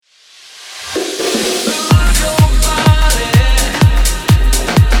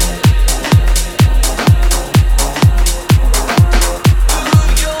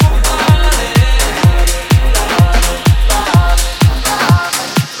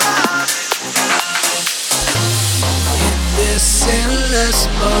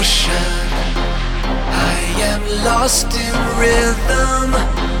this motion. I am lost in rhythm.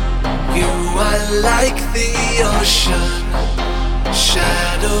 You are like the ocean,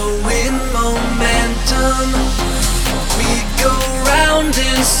 shadow in momentum. We go round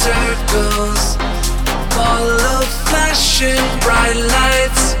in circles, follow flashing bright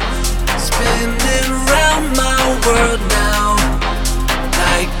lights, spinning round my world now,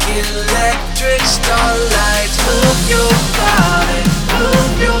 like electric starlight. Move your body,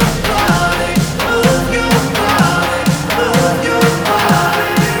 move your body, move your body, move your body,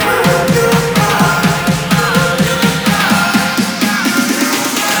 move your body, move your body.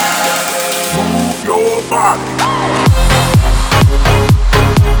 Move your body.